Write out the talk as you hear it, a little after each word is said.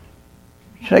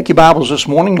Take your Bibles this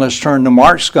morning. Let's turn to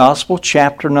Mark's Gospel,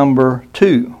 chapter number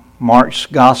 2. Mark's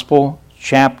Gospel,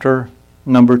 chapter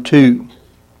number 2.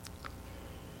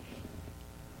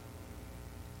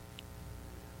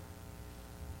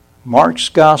 Mark's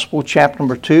Gospel, chapter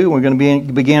number 2. We're going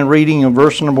to begin reading in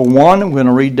verse number 1. We're going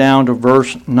to read down to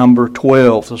verse number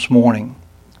 12 this morning.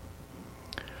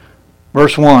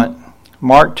 Verse 1.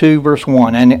 Mark 2, verse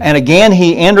 1. And again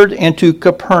he entered into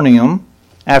Capernaum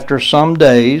after some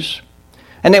days,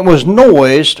 and it was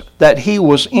noised that he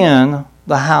was in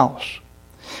the house.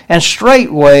 And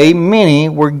straightway many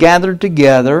were gathered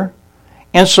together,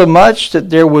 insomuch that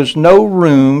there was no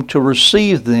room to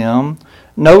receive them,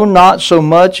 no, not so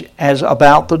much as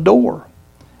about the door.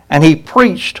 And he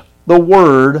preached the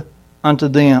word unto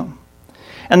them.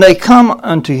 And they come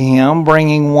unto him,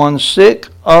 bringing one sick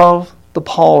of the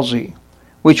palsy,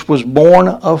 which was born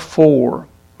of 4.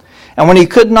 And when they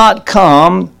could not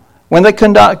come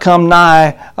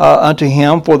nigh unto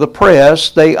him for the press,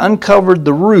 they uncovered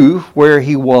the roof where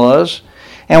he was,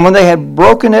 and when they had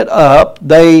broken it up,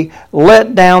 they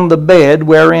let down the bed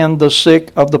wherein the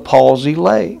sick of the palsy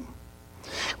lay.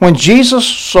 When Jesus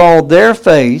saw their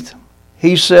faith,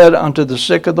 he said unto the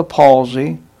sick of the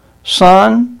palsy,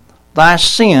 Son, thy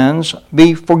sins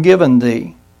be forgiven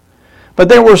thee. But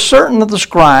there were certain of the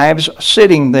scribes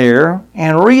sitting there,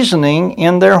 and reasoning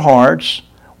in their hearts,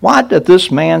 Why doth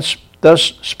this man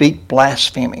thus speak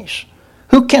blasphemies?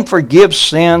 Who can forgive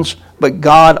sins but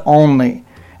God only?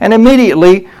 And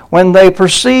immediately, when they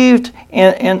perceived,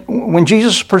 when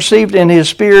Jesus perceived in his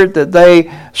spirit that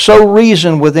they so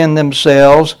reasoned within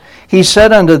themselves, he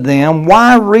said unto them,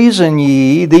 Why reason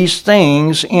ye these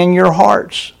things in your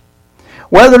hearts?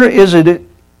 Whether is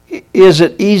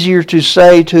it easier to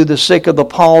say to the sick of the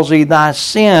palsy, Thy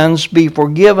sins be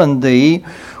forgiven thee,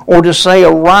 or to say,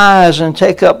 Arise and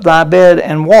take up thy bed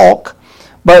and walk?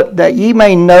 But that ye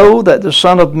may know that the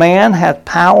Son of Man hath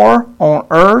power on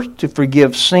earth to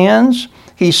forgive sins,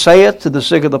 he saith to the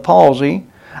sick of the palsy,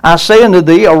 I say unto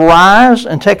thee, Arise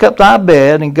and take up thy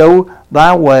bed and go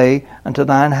thy way unto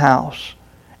thine house.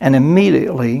 And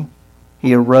immediately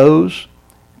he arose,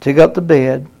 took up the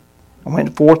bed, and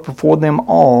went forth before them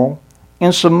all,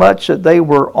 insomuch that they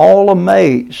were all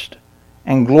amazed,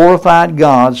 and glorified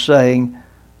God, saying,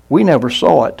 We never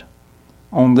saw it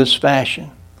on this fashion.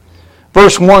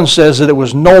 Verse 1 says that it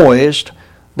was noised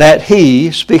that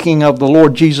he, speaking of the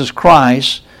Lord Jesus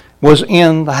Christ, was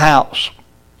in the house.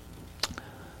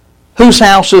 Whose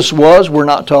house this was, we're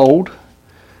not told.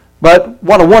 But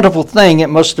what a wonderful thing it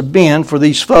must have been for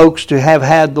these folks to have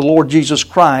had the Lord Jesus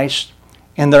Christ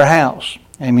in their house.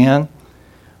 Amen.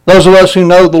 Those of us who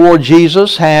know the Lord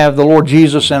Jesus have the Lord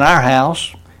Jesus in our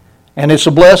house, and it's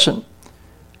a blessing.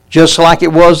 Just like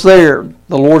it was there,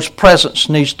 the Lord's presence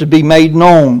needs to be made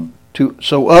known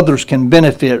so others can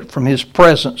benefit from his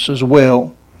presence as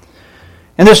well.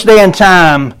 In this day and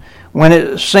time, when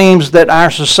it seems that our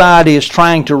society is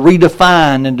trying to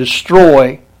redefine and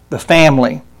destroy the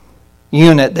family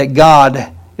unit, that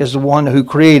God is the one who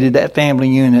created that family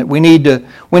unit. We need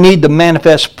the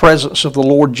manifest presence of the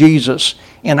Lord Jesus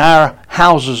in our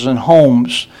houses and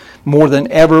homes more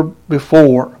than ever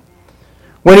before.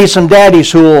 We need some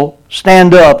daddies who will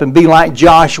stand up and be like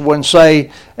Joshua and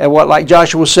say, like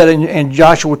Joshua said in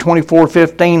Joshua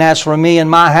 24:15, As for me and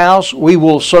my house, we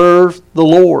will serve the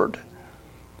Lord.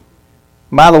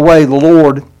 By the way, the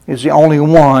Lord is the only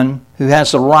one who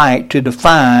has the right to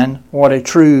define what a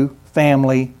true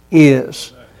family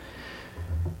is.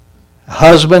 A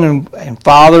husband and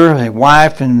father, a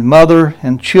wife and mother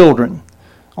and children.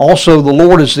 Also, the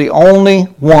Lord is the only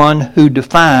one who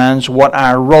defines what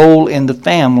our role in the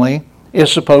family is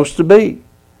supposed to be.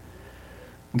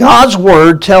 God's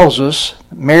Word tells us,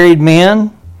 married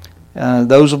men,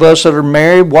 those of us that are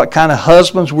married, what kind of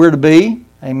husbands we're to be.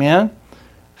 Amen.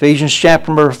 Ephesians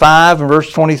chapter number 5 and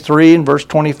verse 23 and verse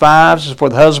 25 says, For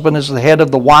the husband is the head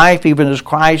of the wife, even as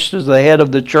Christ is the head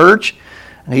of the church,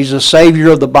 and he's the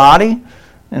Savior of the body.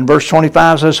 And verse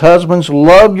 25 says, Husbands,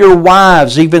 love your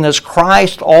wives, even as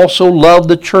Christ also loved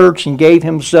the church and gave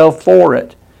himself for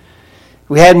it. If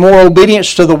we had more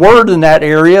obedience to the Word in that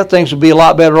area, things would be a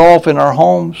lot better off in our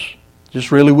homes.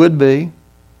 Just really would be.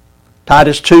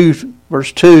 Titus 2,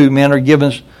 verse 2, men are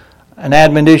given an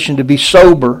admonition to be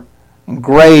sober and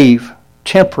grave,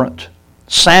 temperate,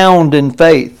 sound in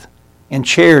faith, in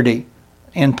charity,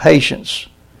 in patience.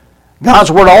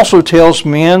 God's Word also tells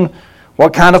men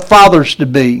what kind of fathers to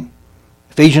be.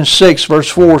 Ephesians 6, verse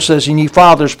 4 says, And ye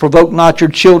fathers, provoke not your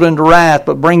children to wrath,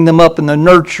 but bring them up in the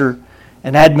nurture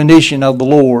and admonition of the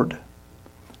Lord.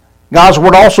 God's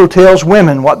Word also tells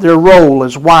women what their role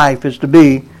as wife is to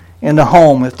be in the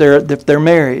home if they're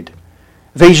married.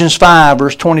 Ephesians 5,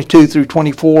 verse 22 through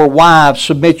 24, wives,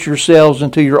 submit yourselves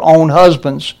unto your own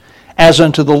husbands as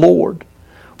unto the Lord.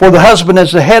 For the husband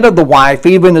is the head of the wife,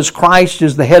 even as Christ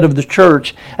is the head of the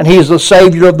church, and he is the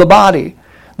Savior of the body.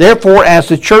 Therefore, as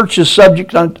the church is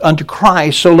subject unto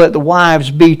Christ, so let the wives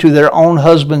be to their own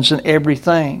husbands in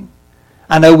everything.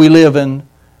 I know we live in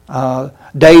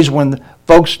days when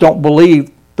folks don't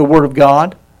believe the Word of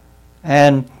God,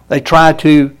 and they try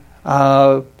to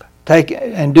take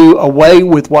and do away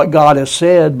with what God has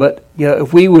said. But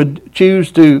if we would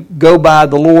choose to go by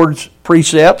the Lord's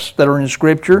precepts that are in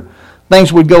Scripture,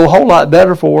 things would go a whole lot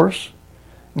better for us.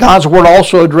 God's Word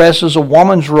also addresses a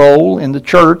woman's role in the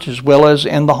church as well as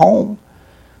in the home.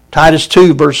 Titus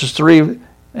 2, verses 3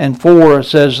 and 4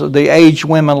 says, the aged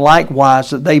women likewise,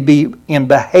 that they be in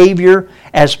behavior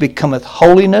as becometh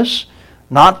holiness,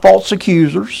 not false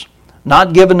accusers,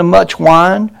 not given to much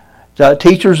wine,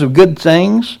 teachers of good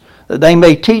things, that they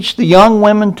may teach the young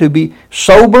women to be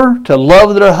sober, to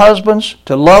love their husbands,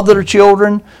 to love their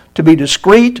children, to be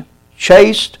discreet,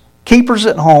 chaste, keepers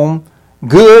at home,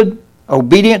 good,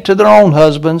 obedient to their own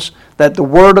husbands, that the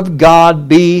word of God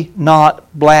be not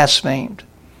blasphemed.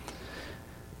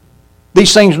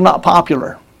 These things are not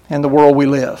popular in the world we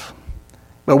live.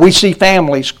 But we see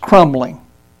families crumbling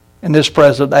in this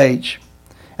present age.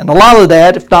 And a lot of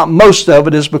that, if not most of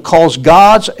it, is because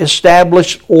God's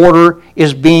established order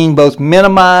is being both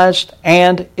minimized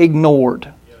and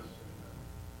ignored.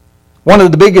 One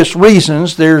of the biggest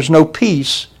reasons there's no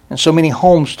peace in so many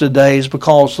homes today is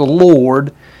because the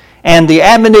Lord and the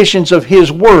admonitions of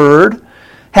His Word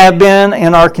have been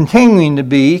and are continuing to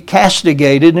be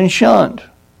castigated and shunned.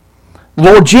 The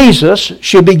Lord Jesus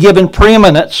should be given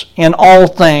preeminence in all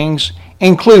things,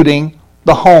 including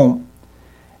the home.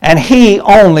 And He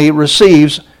only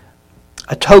receives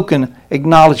a token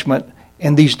acknowledgement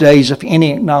in these days, if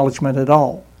any acknowledgement at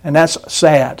all. And that's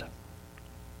sad.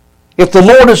 If the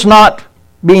Lord is not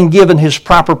being given His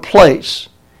proper place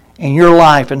in your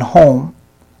life and home,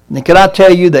 then can I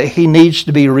tell you that He needs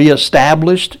to be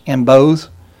reestablished in both?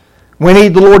 We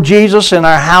need the Lord Jesus in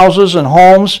our houses and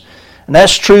homes, and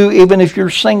that's true even if you're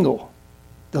single.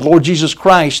 The Lord Jesus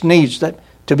Christ needs that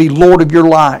to be Lord of your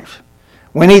life.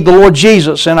 We need the Lord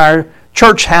Jesus in our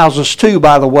church houses too,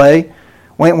 by the way.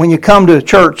 When you come to a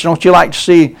church, don't you like to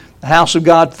see the house of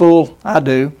God full? I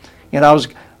do. I was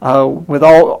with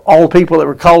all the people that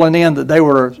were calling in that they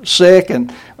were sick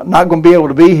and not going to be able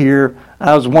to be here.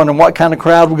 I was wondering what kind of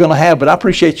crowd we're going to have, but I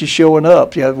appreciate you showing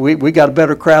up. We got a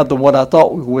better crowd than what I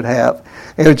thought we would have.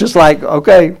 It was just like,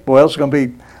 okay, well, it's going to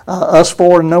be us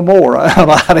four and no more.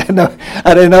 I didn't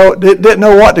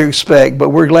know what to expect, but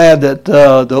we're glad that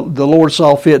the Lord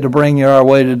saw fit to bring you our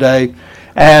way today.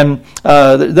 And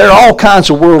there are all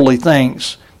kinds of worldly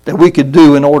things that we could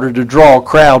do in order to draw a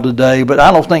crowd today, but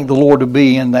I don't think the Lord would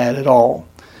be in that at all.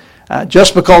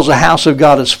 Just because the house of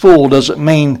God is full doesn't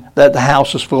mean that the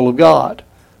house is full of God.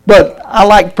 But I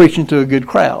like preaching to a good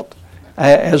crowd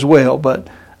as well. But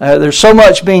there's so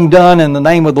much being done in the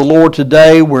name of the Lord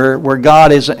today where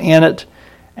God isn't in it,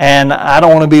 and I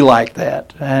don't want to be like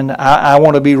that. And I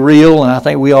want to be real, and I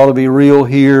think we ought to be real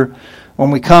here.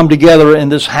 When we come together in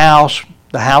this house,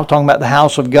 talking about the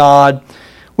house of God,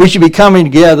 we should be coming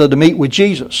together to meet with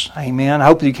Jesus. Amen. I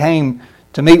hope that you came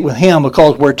to meet with Him,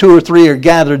 because where two or three are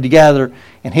gathered together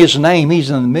in His name, He's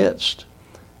in the midst.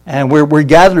 And we're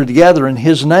gathered together in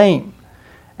His name.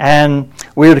 And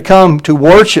we're to come to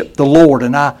worship the Lord.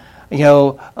 And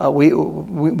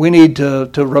we need to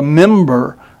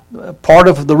remember part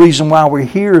of the reason why we're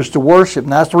here is to worship.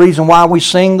 And that's the reason why we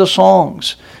sing the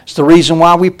songs. It's the reason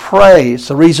why we pray. It's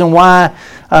the reason why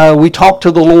we talk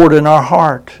to the Lord in our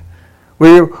heart.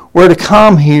 We're to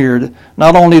come here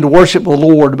not only to worship the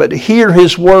Lord, but to hear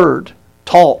His Word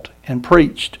taught and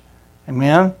preached.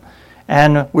 Amen?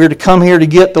 And we're to come here to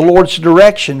get the Lord's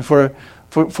direction for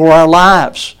our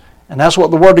lives. And that's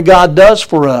what the Word of God does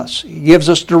for us. He gives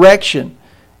us direction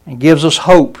and gives us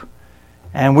hope.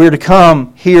 And we're to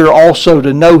come here also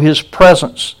to know His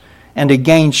presence and to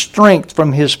gain strength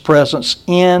from His presence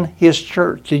in His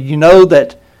church. Did you know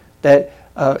that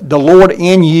the Lord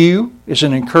in you is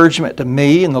an encouragement to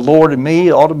me, and the Lord in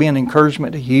me ought to be an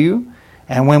encouragement to you?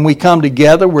 And when we come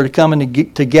together, we're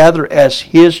coming together as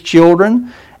His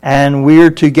children, and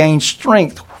we're to gain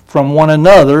strength from one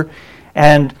another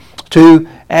and to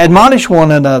admonish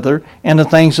one another in the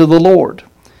things of the Lord.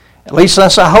 At least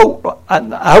that's I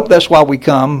hope that's why we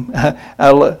come.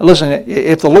 Listen,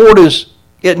 if the Lord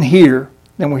isn't here,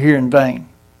 then we're here in vain.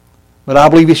 But I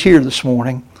believe He's here this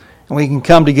morning. And we can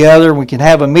come together and we can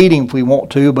have a meeting if we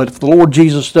want to. But if the Lord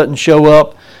Jesus doesn't show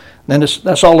up, then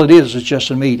that's all it is. It's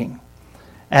just a meeting.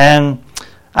 And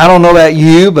I don't know about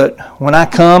you, but when I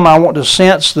come, I want to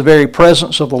sense the very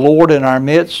presence of the Lord in our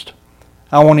midst.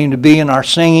 I want Him to be in our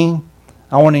singing.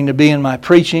 I want Him to be in my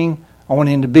preaching. I want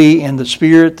Him to be in the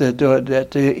Spirit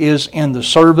that is in the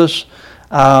service.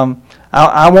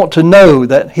 I want to know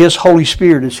that His Holy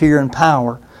Spirit is here in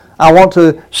power. I want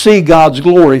to see God's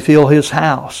glory fill His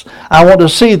house. I want to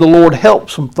see the Lord help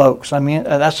some folks. I mean,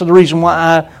 that's the reason why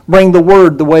I bring the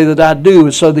Word the way that I do,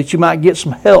 is so that you might get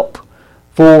some help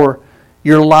for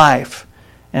your life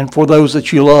and for those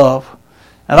that you love.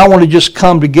 And I want to just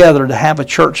come together to have a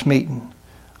church meeting.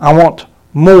 I want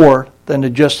more than to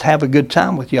just have a good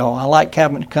time with y'all. I like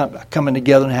coming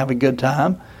together and having a good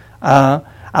time.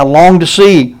 I long to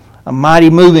see a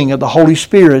mighty moving of the Holy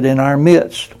Spirit in our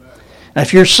midst. And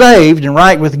if you're saved and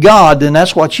right with God, then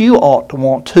that's what you ought to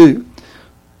want too.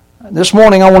 This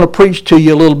morning I want to preach to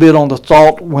you a little bit on the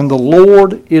thought when the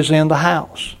Lord is in the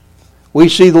house. We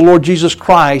see the Lord Jesus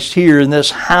Christ here in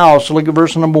this house. Look at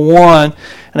verse number 1.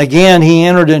 And again, He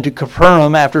entered into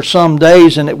Capernaum after some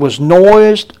days, and it was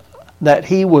noised that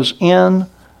He was in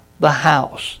the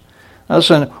house. Now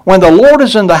listen, when the Lord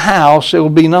is in the house, it will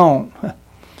be known.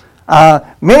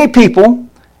 Many people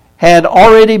had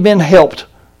already been helped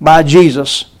by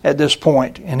Jesus at this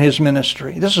point in His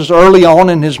ministry. This is early on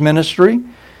in His ministry.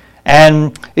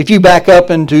 And if you back up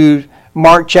into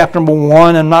Mark chapter number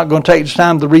 1, I'm not going to take the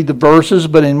time to read the verses,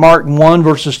 but in Mark 1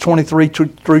 verses 23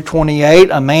 through 28,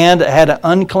 a man that had an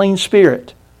unclean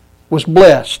spirit was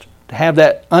blessed to have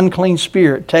that unclean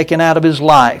spirit taken out of his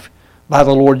life by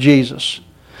the Lord Jesus.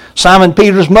 Simon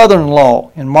Peter's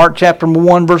mother-in-law in Mark chapter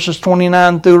 1 verses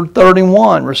 29 through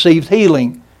 31 received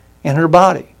healing in her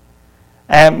body.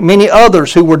 And many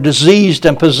others who were diseased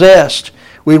and possessed,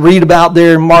 we read about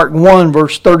there in Mark 1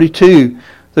 verse 32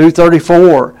 through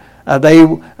 34.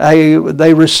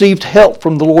 They received help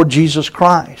from the Lord Jesus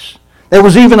Christ. There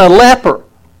was even a leper.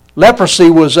 Leprosy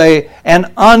was an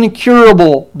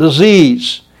uncurable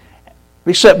disease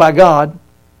except by God.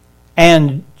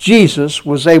 And Jesus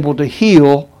was able to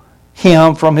heal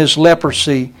him from his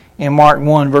leprosy in Mark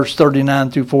 1 verse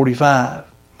 39 through 45.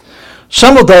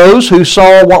 Some of those who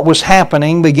saw what was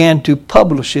happening began to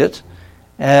publish it,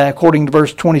 according to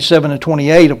verse 27 and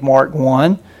 28 of Mark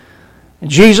 1.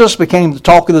 Jesus became the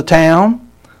talk of the town.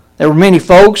 There were many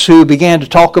folks who began to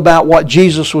talk about what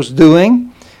Jesus was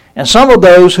doing. And some of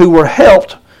those who were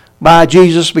helped by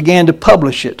Jesus began to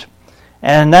publish it.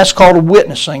 And that's called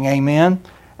witnessing, amen.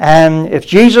 And if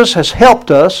Jesus has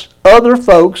helped us, other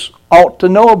folks ought to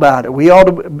know about it. We ought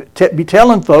to be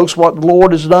telling folks what the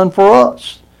Lord has done for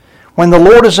us. When the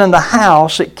Lord is in the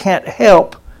house, it can't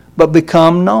help but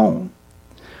become known.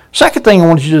 Second thing I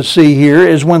want you to see here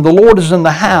is when the Lord is in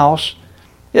the house,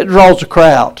 it draws a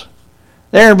crowd.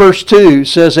 There in verse 2 it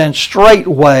says, and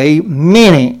straightway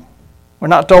many, we're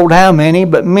not told how many,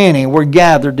 but many were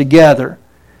gathered together.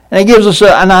 And it gives us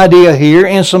an idea here,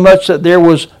 insomuch that there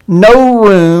was no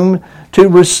room to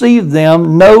receive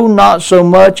them, no, not so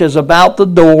much as about the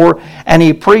door, and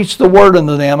He preached the word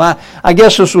unto them. I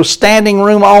guess this was standing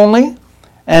room only,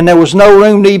 and there was no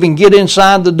room to even get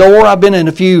inside the door. I've been in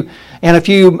a few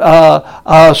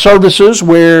services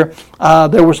where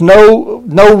there was no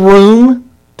room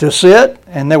to sit,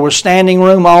 and there was standing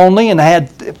room only, and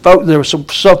there were some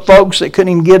folks that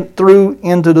couldn't even get through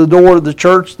into the door of the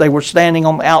church. They were standing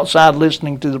on the outside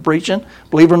listening to the preaching.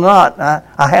 Believe it or not,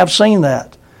 I have seen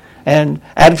that. And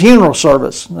at a funeral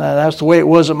service, that's the way it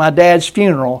was at my dad's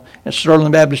funeral at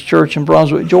Sterling Baptist Church in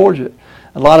Brunswick, Georgia.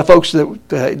 A lot of folks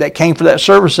that came for that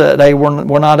service that day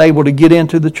were not able to get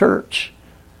into the church.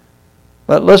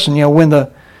 But listen, when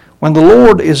the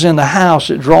Lord is in the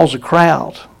house, it draws a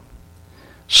crowd.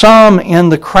 Some in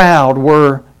the crowd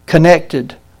were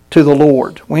connected to the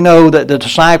Lord. We know that the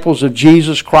disciples of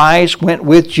Jesus Christ went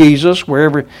with Jesus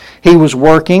wherever He was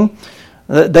working.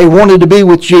 They wanted to be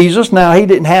with Jesus. Now, He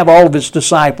didn't have all of His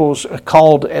disciples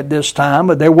called at this time,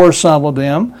 but there were some of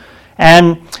them.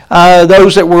 And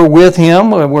those that were with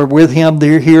Him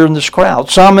there here in this crowd.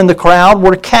 Some in the crowd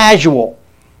were casual.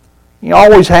 You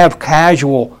always have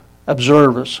casual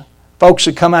observers, folks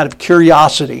that come out of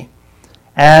curiosity.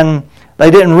 And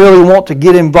they didn't really want to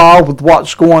get involved with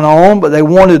what's going on, but they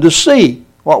wanted to see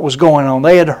what was going on.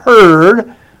 They had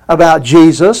heard about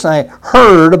Jesus. They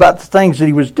heard about the things that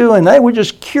He was doing. They were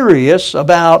just curious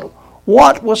about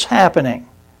what was happening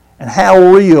and how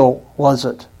real was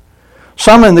it.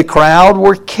 Some in the crowd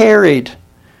were carried.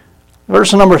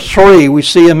 Verse number 3, we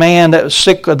see a man that was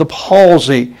sick of the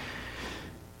palsy. It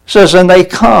says, and they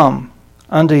come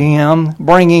unto Him,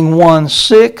 bringing one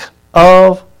sick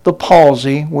of the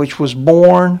palsy, which was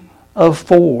born of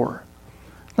 4.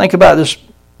 Think about this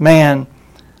man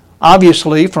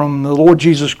obviously from the Lord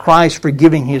Jesus Christ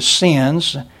forgiving his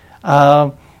sins.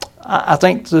 I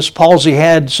think this palsy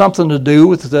had something to do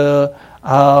with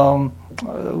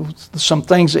some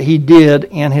things that he did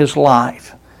in his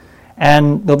life.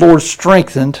 And the Lord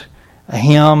strengthened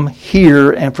him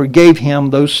here and forgave him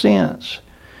those sins.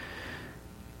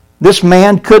 This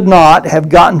man could not have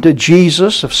gotten to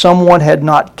Jesus if someone had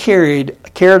not cared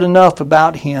enough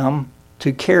about him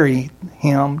to carry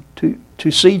him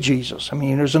to see Jesus. I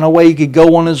mean, there's no way he could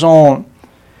go on his own.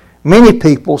 Many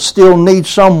people still need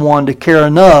someone to care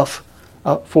enough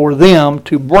for them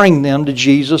to bring them to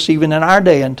Jesus, even in our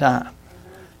day and time.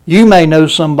 You may know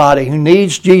somebody who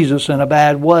needs Jesus in a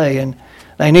bad way, and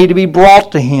they need to be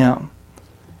brought to him.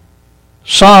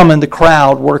 Some in the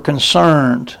crowd were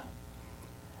concerned.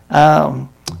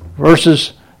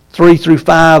 Verses 3 through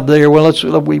 5 there. Well,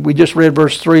 we just read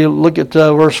verse 3. Look at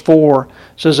verse 4. It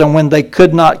says, "And when they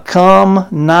could not come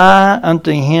nigh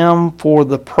unto him for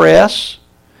the press,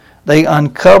 they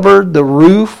uncovered the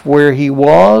roof where he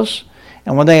was.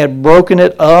 And when they had broken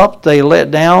it up, they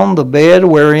let down the bed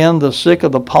wherein the sick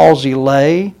of the palsy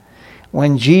lay.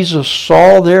 When Jesus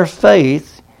saw their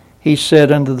faith, he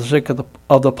said unto the sick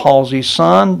of the palsy,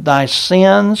 Son, thy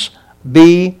sins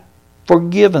be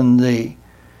forgiven thee."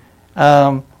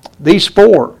 These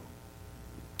four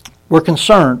were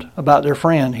concerned about their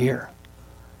friend here.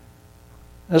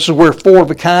 This is where four of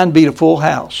a kind beat a full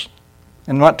house.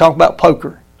 And I'm not talking about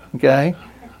poker, okay?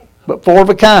 But four of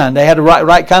a kind. They had the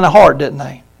right kind of heart, didn't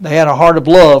they? They had a heart of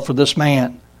love for this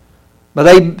man. But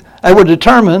they were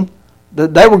determined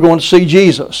that they were going to see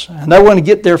Jesus. And they were going to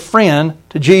get their friend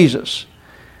to Jesus.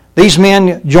 These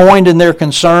men joined in their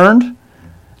concern.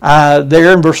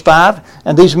 There in verse 5.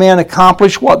 And these men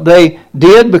accomplished what they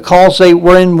did because they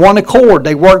were in one accord.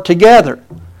 They worked together.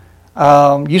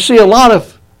 You see a lot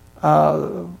of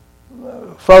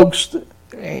folks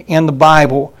in the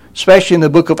Bible, especially in the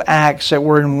book of Acts, that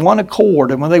were in one accord.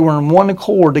 And when they were in one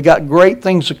accord, they got great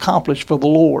things accomplished for the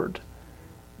Lord.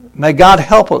 May God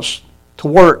help us to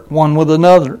work one with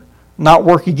another, not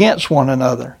work against one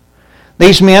another.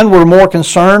 These men were more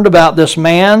concerned about this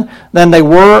man than they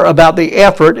were about the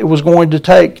effort it was going to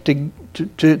take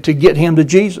to get him to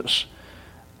Jesus.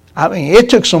 I mean, it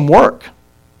took some work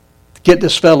to get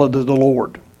this fellow to the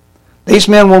Lord. These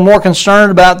men were more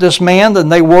concerned about this man than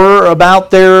they were about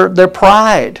their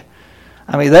pride.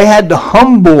 I mean, they had to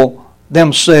humble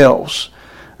themselves.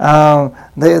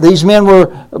 These men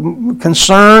were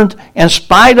concerned in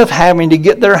spite of having to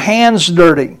get their hands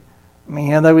dirty. I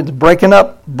mean, they were breaking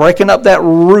up that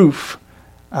roof.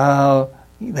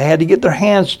 They had to get their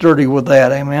hands dirty with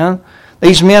that, amen?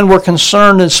 These men were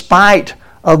concerned in spite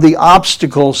of the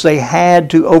obstacles they had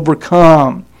to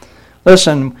overcome.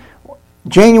 Listen,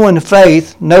 genuine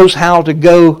faith knows how to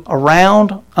go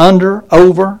around, under,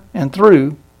 over, and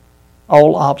through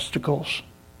all obstacles.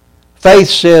 Faith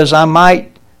says, I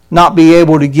might not be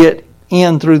able to get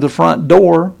in through the front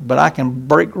door, but I can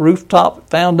break rooftop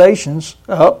foundations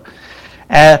up.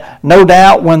 No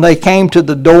doubt when they came to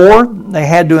the door, they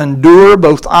had to endure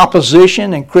both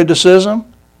opposition and criticism.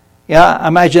 Yeah, I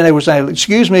imagine they were saying,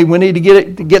 excuse me, we need to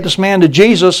get this man to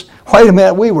Jesus. Wait a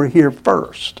minute, we were here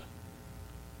first.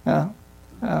 Hey,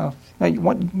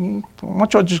 why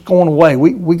don't you just go on away?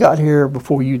 We got here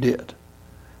before you did.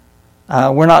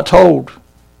 We're not told,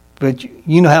 but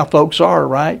you know how folks are,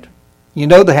 right? You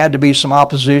know there had to be some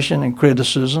opposition and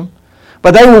criticism.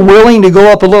 But they were willing to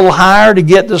go up a little higher to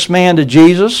get this man to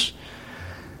Jesus.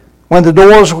 When the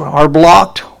doors are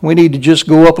blocked, we need to just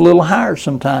go up a little higher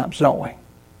sometimes, don't we?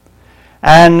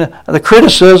 And the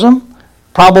criticism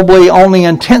probably only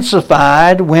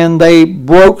intensified when they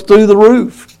broke through the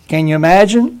roof. Can you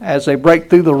imagine? As they break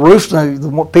through the roof,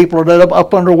 the people that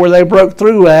up under where they broke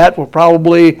through at were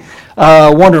probably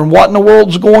wondering what in the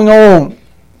world's going on.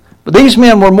 But these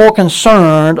men were more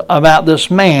concerned about this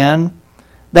man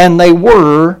than they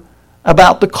were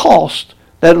about the cost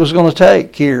that it was going to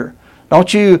take here.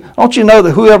 Don't you know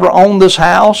that whoever owned this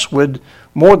house would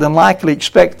more than likely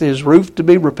expect his roof to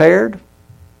be repaired?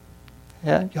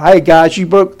 Yeah. Hey guys, you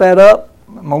broke that up.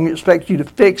 I'm going to expect you to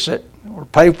fix it or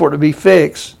pay for it to be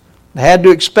fixed. They had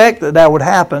to expect that would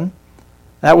happen.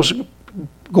 That was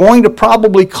going to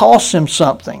probably cost them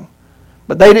something.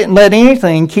 But they didn't let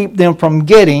anything keep them from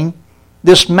getting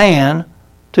this man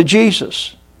to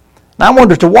Jesus. And I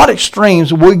wonder to what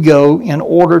extremes we go in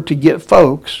order to get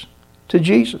folks to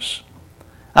Jesus.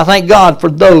 I thank God for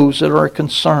those that are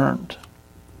concerned.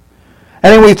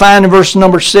 And then we find in verse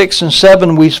number 6 and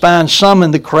 7, we find some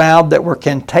in the crowd that were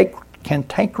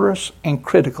cantankerous and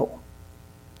critical.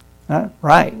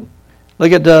 Right.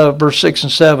 Look at verse 6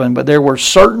 and 7. But there were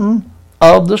certain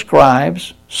of the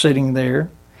scribes, sitting there,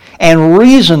 and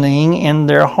reasoning in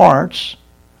their hearts,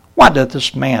 why doth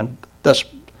this man thus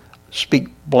speak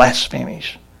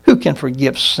blasphemies? Who can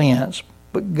forgive sins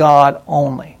but God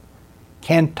only?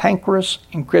 Cantankerous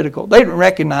and critical. They didn't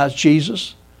recognize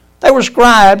Jesus. They were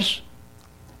scribes.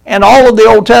 And all of the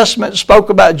Old Testament spoke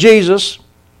about Jesus.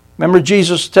 Remember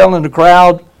Jesus telling the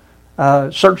crowd,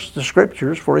 search the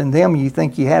Scriptures, for in them you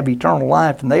think you have eternal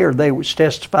life, and they are they which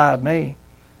testify of me.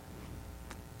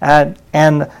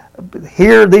 And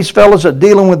here these fellows that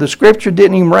dealing with the Scripture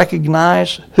didn't even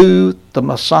recognize who the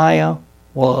Messiah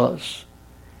was.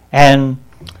 And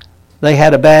they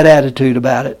had a bad attitude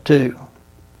about it too.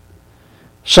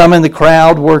 Some in the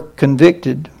crowd were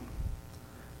convicted.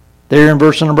 There in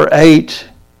verse number 8,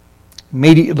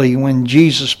 immediately when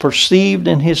Jesus perceived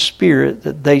in his spirit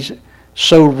that they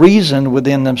so reasoned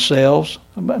within themselves,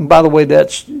 and by the way,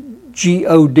 that's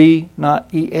G-O-D,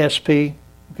 not E-S-P,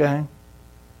 okay?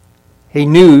 He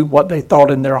knew what they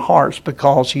thought in their hearts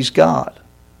because he's God.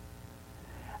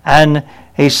 And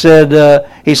he said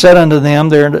unto them,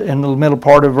 there in the middle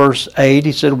part of verse 8,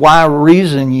 he said, why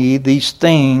reason ye these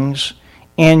things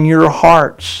in your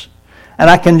hearts? And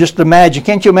I can just imagine,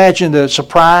 can't you imagine the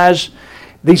surprise?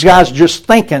 These guys just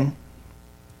thinking,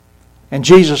 and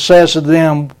Jesus says to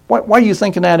them, why are you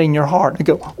thinking that in your heart? And they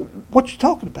go, what you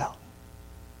talking about?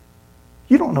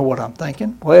 You don't know what I'm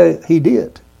thinking. Well, he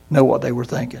did know what they were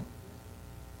thinking.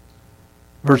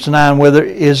 Verse 9, whether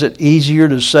is it easier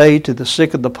to say to the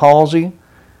sick of the palsy,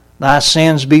 thy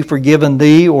sins be forgiven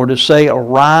thee, or to say,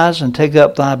 arise and take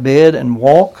up thy bed and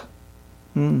walk?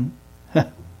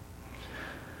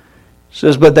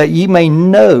 Says, but that ye may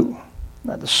know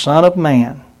that the Son of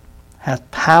Man hath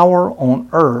power on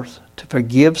earth to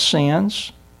forgive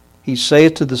sins, he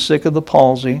saith to the sick of the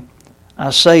palsy,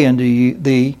 I say unto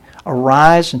thee,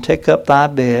 arise and take up thy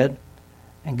bed,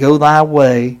 and go thy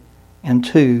way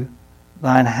into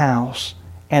thine house.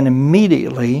 And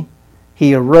immediately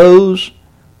he arose,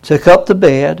 took up the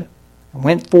bed, and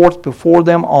went forth before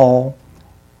them all,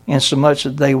 insomuch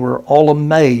that they were all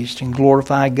amazed and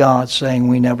glorified God, saying,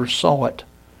 we never saw it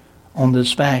on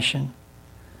this fashion.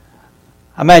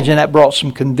 I imagine that brought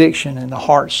some conviction in the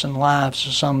hearts and lives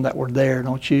of some that were there,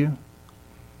 don't you?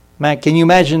 Man, can you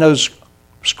imagine those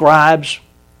scribes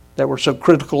that were so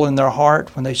critical in their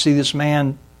heart when they see this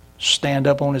man stand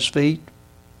up on his feet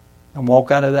and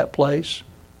walk out of that place?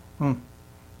 That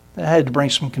had to bring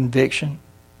some conviction.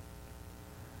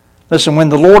 Listen, when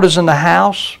the Lord is in the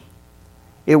house,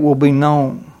 it will be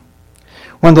known.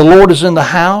 When the Lord is in the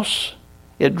house,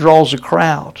 it draws a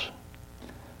crowd.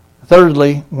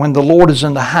 Thirdly, when the Lord is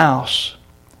in the house,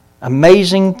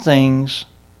 amazing things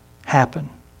happen.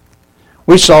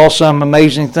 We saw some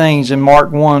amazing things in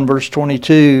Mark 1, verse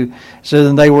 22. It says,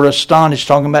 and they were astonished,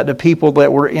 talking about the people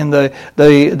that were in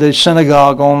the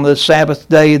synagogue on the Sabbath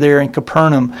day there in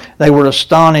Capernaum. They were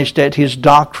astonished at his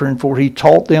doctrine, for he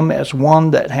taught them as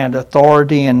one that had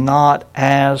authority and not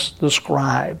as the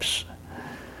scribes.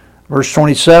 Verse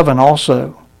 27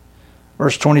 also.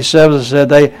 Verse 27 said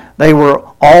they were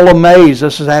all amazed.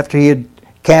 This is after he had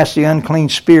cast the unclean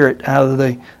spirit out of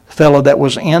the fellow that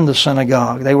was in the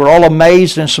synagogue. They were all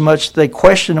amazed insomuch that they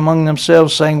questioned among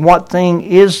themselves, saying, what thing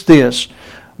is this?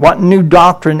 What new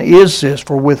doctrine is this?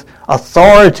 For with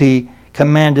authority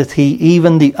commandeth he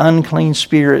even the unclean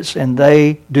spirits, and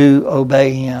they do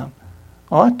obey him.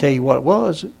 Well, I'll tell you what it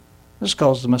was. This is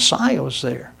because the Messiah was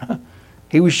there.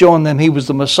 He was showing them he was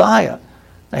the Messiah.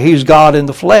 He was God in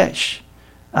the flesh.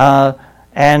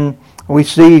 And we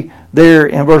see there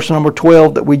in verse number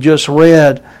 12 that we just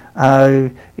read,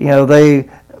 they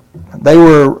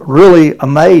were really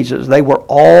amazed. They were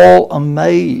all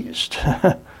amazed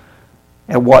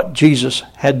at what Jesus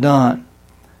had done.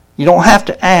 You don't have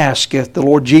to ask if the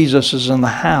Lord Jesus is in the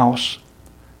house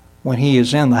when he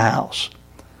is in the house.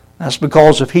 That's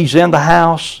because if he's in the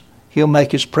house, he'll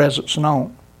make his presence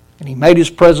known. And he made his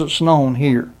presence known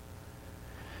here.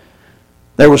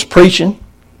 There was preaching.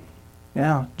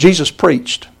 Yeah, Jesus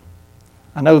preached.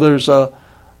 I know there's a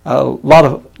lot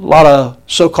of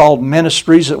so-called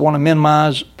ministries that want to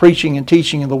minimize preaching and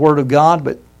teaching of the Word of God,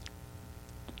 but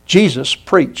Jesus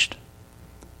preached.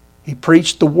 He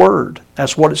preached the Word.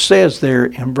 That's what it says there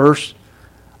in verse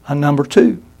number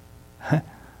 2. The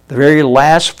very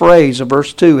last phrase of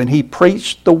verse 2, and he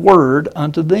preached the Word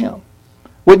unto them.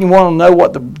 Wouldn't you want to know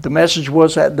what the message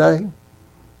was that day?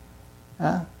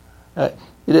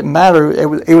 It didn't matter.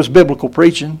 It was biblical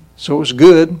preaching, so it was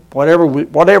good,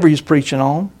 whatever he's preaching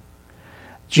on.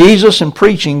 Jesus and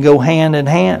preaching go hand in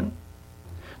hand.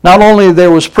 Not only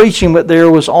there was preaching, but there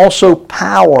was also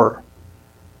power.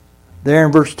 There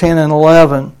in verse 10 and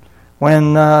 11,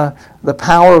 when the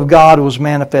power of God was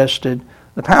manifested.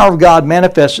 The power of God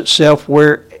manifests itself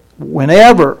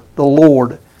whenever the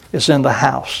Lord is in the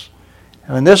house.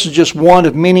 And this is just one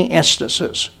of many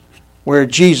instances where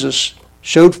Jesus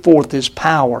showed forth His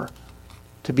power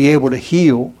to be able to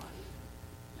heal.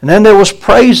 And then there was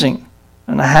praising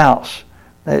in the house.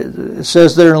 It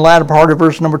says there in the latter part of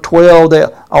verse number 12, they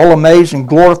all amazed and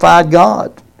glorified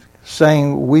God,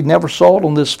 saying, we never saw it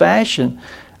on this fashion.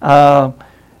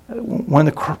 When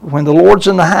the Lord's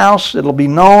in the house, it'll be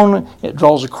known. It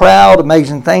draws a crowd.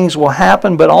 Amazing things will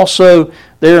happen. But also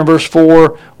there in verse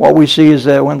 4, what we see is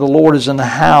that when the Lord is in the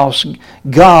house,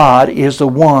 God is the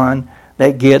one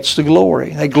that gets the glory.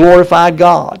 They glorified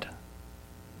God,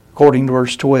 according to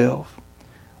verse 12.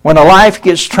 When a life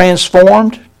gets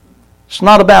transformed, it's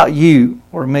not about you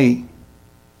or me.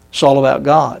 It's all about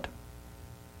God.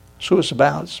 That's who it's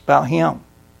about. It's about Him.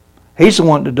 He's the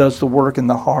one that does the work in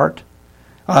the heart.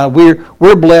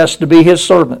 We're blessed to be His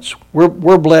servants.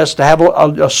 We're blessed to have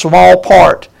a small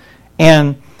part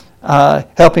in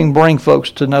helping bring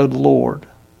folks to know the Lord.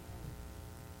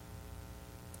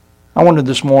 I wonder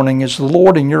this morning, is the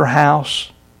Lord in your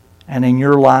house and in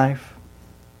your life?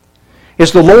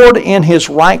 Is the Lord in His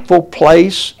rightful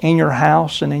place in your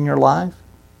house and in your life?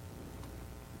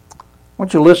 I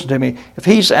want you to listen to me. If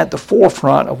He's at the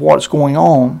forefront of what's going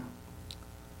on,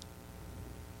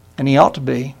 and He ought to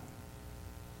be,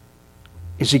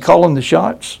 is He calling the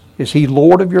shots? Is He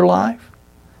Lord of your life?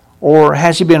 Or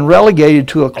has He been relegated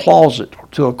to a closet or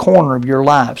to a corner of your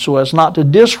life so as not to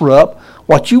disrupt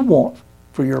what you want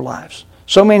for your lives?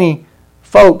 So many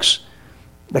folks,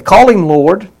 they call Him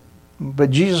Lord,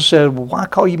 but Jesus said, well, why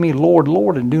call you me Lord,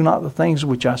 Lord, and do not the things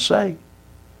which I say?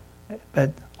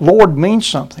 But Lord means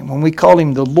something. When we call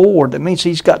Him the Lord, that means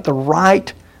He's got the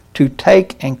right to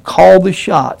take and call the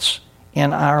shots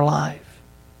in our life.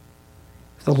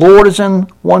 If the Lord is in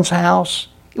one's house,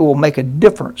 it will make a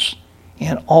difference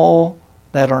in all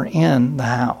that are in the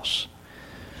house.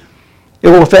 It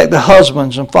will affect the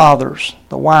husbands and fathers,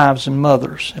 the wives and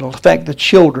mothers. It will affect the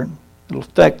children. It will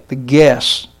affect the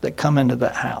guests that come into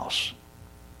that house.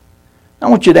 I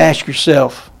want you to ask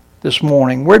yourself this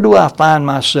morning, where do I find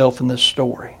myself in this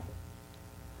story?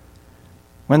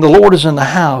 When the Lord is in the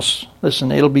house,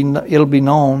 listen, it'll be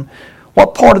known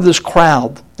what part of this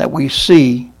crowd that we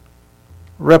see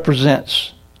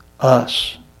represents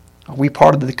us. Are we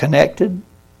part of the connected?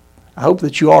 I hope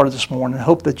that you are this morning. I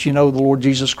hope that you know the Lord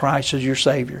Jesus Christ as your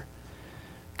Savior.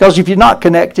 Because if you're not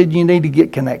connected, you need to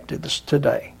get connected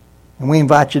today. And we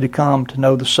invite you to come to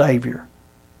know the Savior.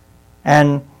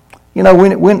 And, you know,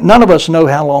 none of us know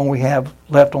how long we have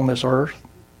left on this earth.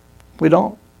 We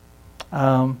don't.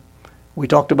 We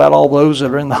talked about all those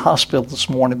that are in the hospital this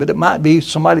morning, but it might be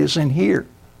somebody that's in here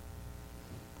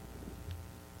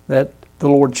that the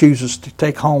Lord chooses to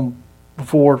take home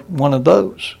before one of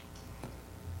those.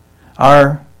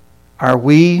 Are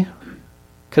we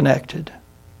connected?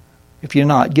 If you're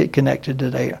not, get connected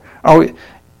today. I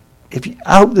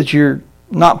hope that you're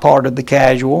not part of the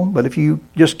casual, but if you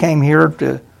just came here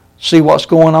to see what's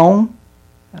going on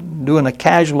and doing a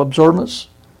casual observance,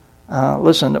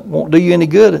 listen, it won't do you any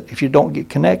good if you don't get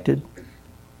connected.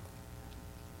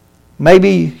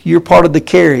 Maybe you're part of the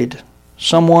carried.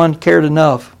 Someone cared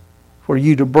enough for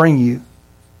you to bring you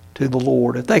to the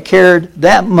Lord. If they cared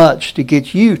that much to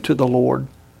get you to the Lord,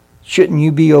 shouldn't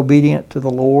you be obedient to the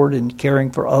Lord and caring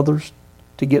for others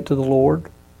to get to the Lord?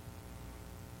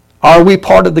 Are we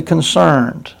part of the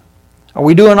concerned? Are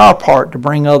we doing our part to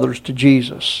bring others to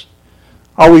Jesus?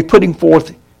 Are we putting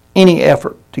forth any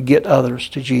effort to get others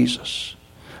to Jesus?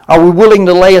 Are we willing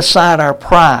to lay aside our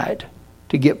pride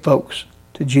to get folks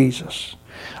to Jesus?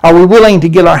 Are we willing to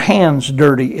get our hands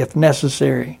dirty if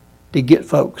necessary to get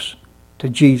folks to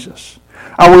Jesus?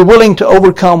 Are we willing to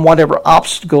overcome whatever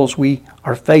obstacles we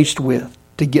are faced with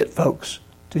to get folks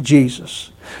to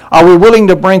Jesus? Are we willing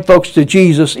to bring folks to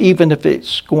Jesus even if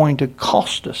it's going to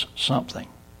cost us something?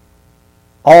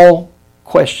 All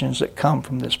questions that come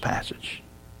from this passage.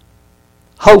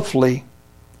 Hopefully,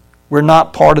 we're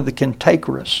not part of the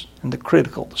cantankerous and the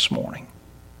critical this morning.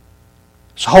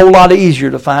 It's a whole lot easier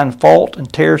to find fault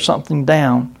and tear something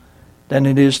down than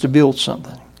it is to build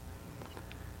something.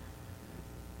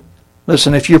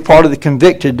 Listen, if you're part of the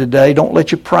convicted today, don't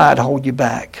let your pride hold you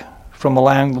back from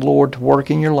allowing the Lord to work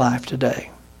in your life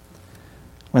today.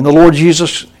 When the Lord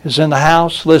Jesus is in the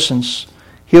house, listen,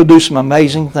 He'll do some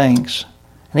amazing things.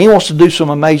 And He wants to do some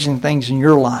amazing things in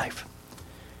your life.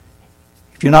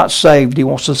 If you're not saved, He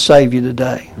wants to save you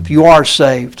today. If you are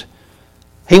saved,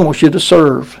 He wants you to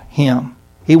serve Him.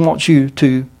 He wants you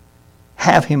to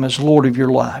have Him as Lord of your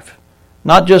life.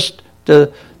 Not just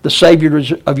to the Savior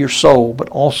of your soul, but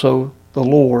also the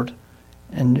Lord,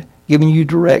 and giving you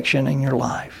direction in your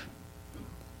life.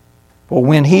 For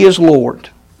when He is Lord,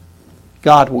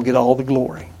 God will get all the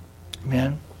glory.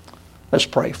 Amen. Let's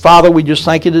pray. Father, we just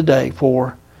thank You today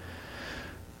for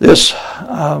this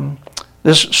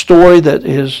story that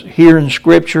is here in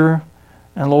Scripture,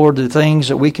 and Lord, the things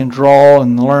that we can draw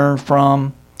and learn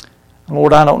from.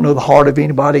 Lord, I don't know the heart of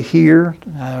anybody here.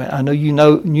 I know you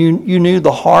knew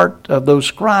the heart of those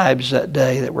scribes that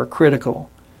day that were critical.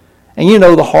 And You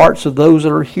know the hearts of those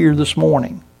that are here this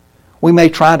morning. We may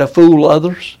try to fool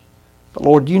others, but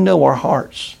Lord, You know our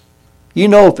hearts. You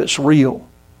know if it's real,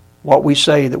 what we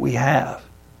say that we have.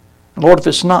 And Lord, if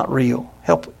it's not real,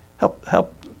 help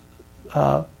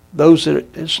those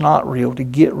that it's not real to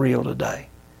get real today,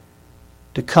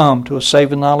 to come to a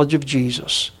saving knowledge of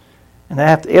Jesus. And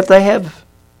if they have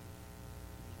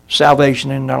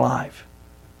salvation in their life,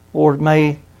 Lord,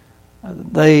 may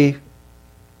they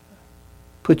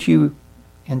put You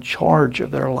in charge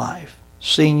of their life,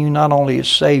 seeing You not only as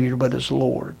Savior but as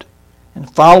Lord, and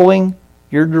following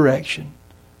Your direction,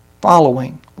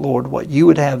 following, Lord, what You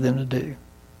would have them to do.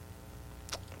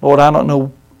 Lord, I don't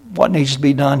know what needs to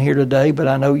be done here today, but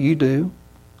I know You do.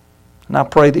 And I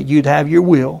pray that You'd have Your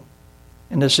will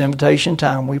in this invitation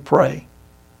time, we pray.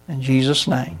 In Jesus'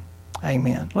 name,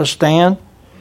 amen. Let's stand.